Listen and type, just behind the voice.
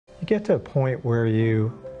You get to a point where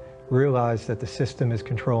you realize that the system is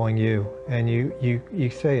controlling you, and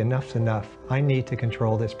you say, enough's enough. I need to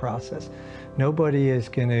control this process. Nobody is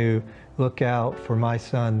going to look out for my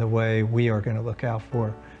son the way we are going to look out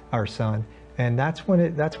for our son. And that's when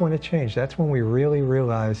it changed. That's when we really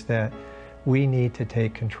realized that we need to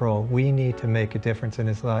take control. We need to make a difference in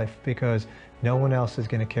his life, because no one else is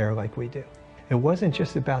going to care like we do. It wasn't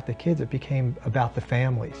just about the kids, it became about the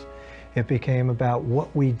families. It became about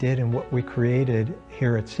what we did and what we created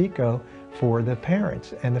here at CECO for the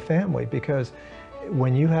parents and the family. Because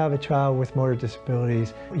when you have a child with motor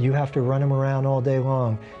disabilities, you have to run them around all day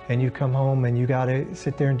long, and you come home and you got to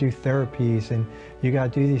sit there and do therapies, and you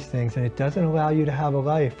got to do these things, and it doesn't allow you to have a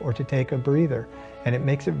life or to take a breather, and it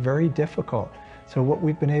makes it very difficult. So what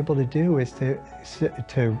we've been able to do is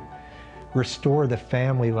to restore the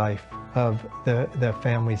family life of the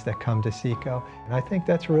families that come to CECO. And I think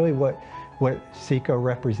that's really what CECO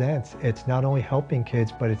represents. It's not only helping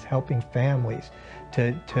kids, but it's helping families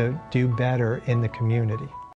to do better in the community.